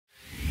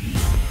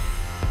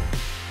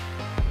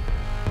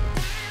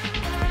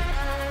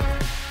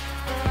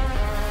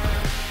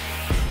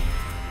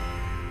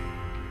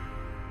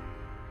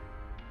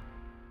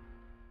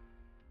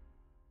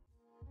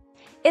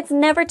It's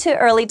never too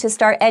early to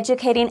start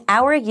educating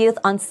our youth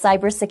on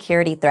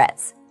cybersecurity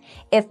threats.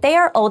 If they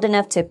are old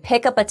enough to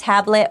pick up a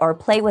tablet or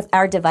play with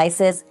our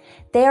devices,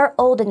 they are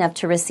old enough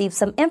to receive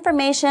some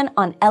information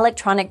on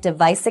electronic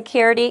device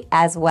security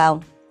as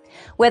well.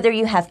 Whether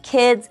you have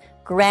kids,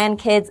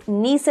 grandkids,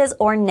 nieces,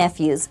 or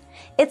nephews,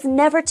 it's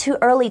never too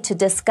early to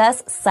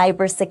discuss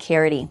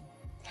cybersecurity.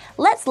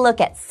 Let's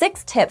look at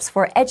 6 tips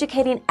for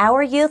educating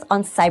our youth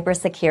on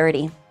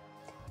cybersecurity.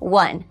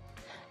 1.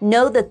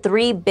 Know the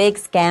 3 big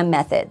scam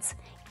methods: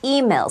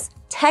 emails,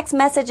 text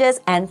messages,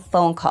 and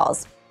phone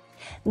calls.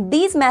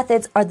 These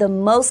methods are the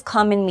most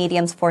common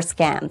mediums for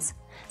scams,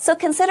 so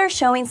consider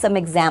showing some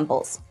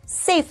examples,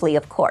 safely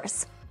of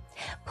course.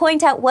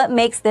 Point out what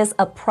makes this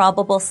a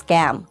probable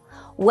scam,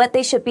 what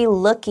they should be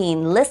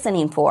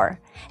listening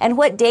for, and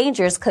what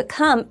dangers could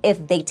come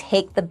if they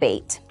take the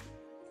bait.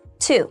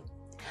 2.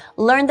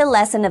 Learn the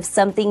lesson of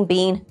something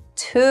being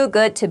too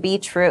good to be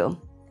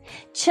true.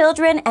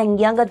 Children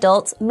and young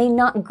adults may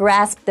not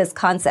grasp this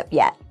concept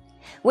yet,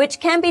 which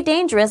can be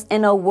dangerous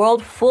in a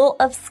world full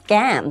of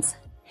scams.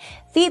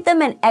 Feed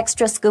them an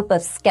extra scoop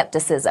of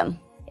skepticism.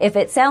 If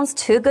it sounds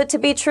too good to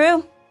be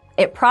true,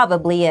 it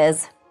probably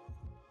is.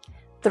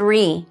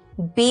 3.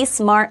 Be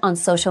smart on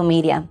social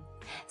media.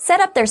 Set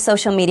up their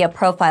social media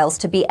profiles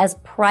to be as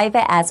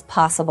private as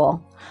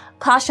possible.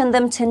 Caution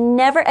them to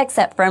never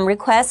accept friend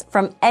requests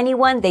from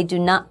anyone they do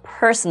not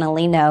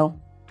personally know.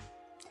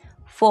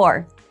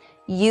 4.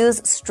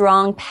 Use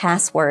strong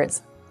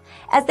passwords.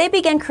 As they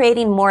begin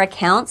creating more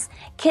accounts,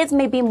 kids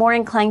may be more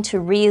inclined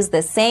to reuse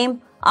the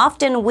same,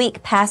 often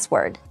weak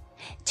password.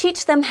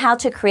 Teach them how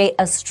to create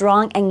a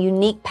strong and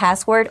unique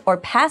password or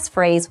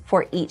passphrase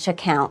for each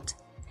account.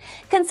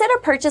 Consider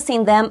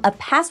purchasing them a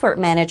password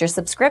manager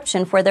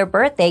subscription for their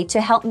birthday to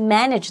help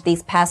manage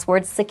these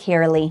passwords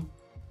securely.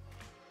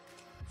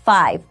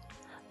 5.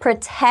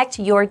 Protect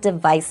your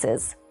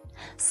devices.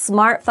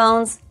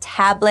 Smartphones,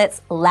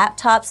 tablets,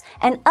 laptops,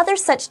 and other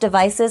such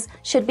devices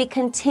should be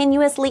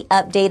continuously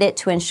updated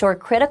to ensure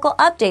critical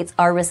updates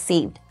are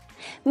received.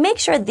 Make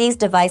sure these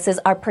devices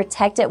are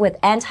protected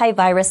with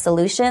antivirus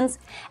solutions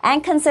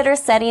and consider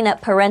setting up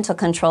parental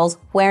controls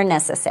where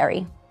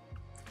necessary.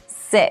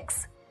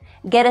 6.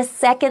 Get a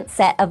second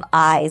set of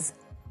eyes.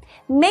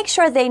 Make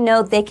sure they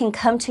know they can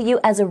come to you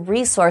as a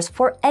resource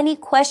for any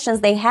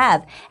questions they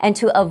have and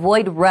to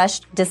avoid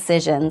rushed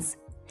decisions.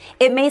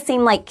 It may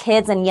seem like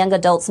kids and young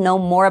adults know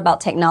more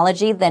about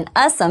technology than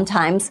us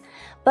sometimes,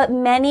 but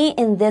many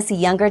in this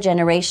younger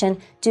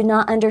generation do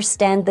not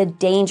understand the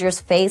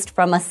dangers faced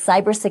from a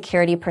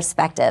cybersecurity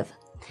perspective.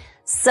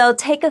 So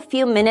take a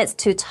few minutes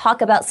to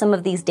talk about some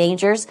of these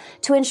dangers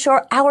to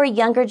ensure our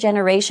younger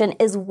generation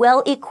is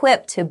well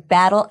equipped to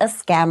battle a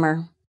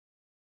scammer.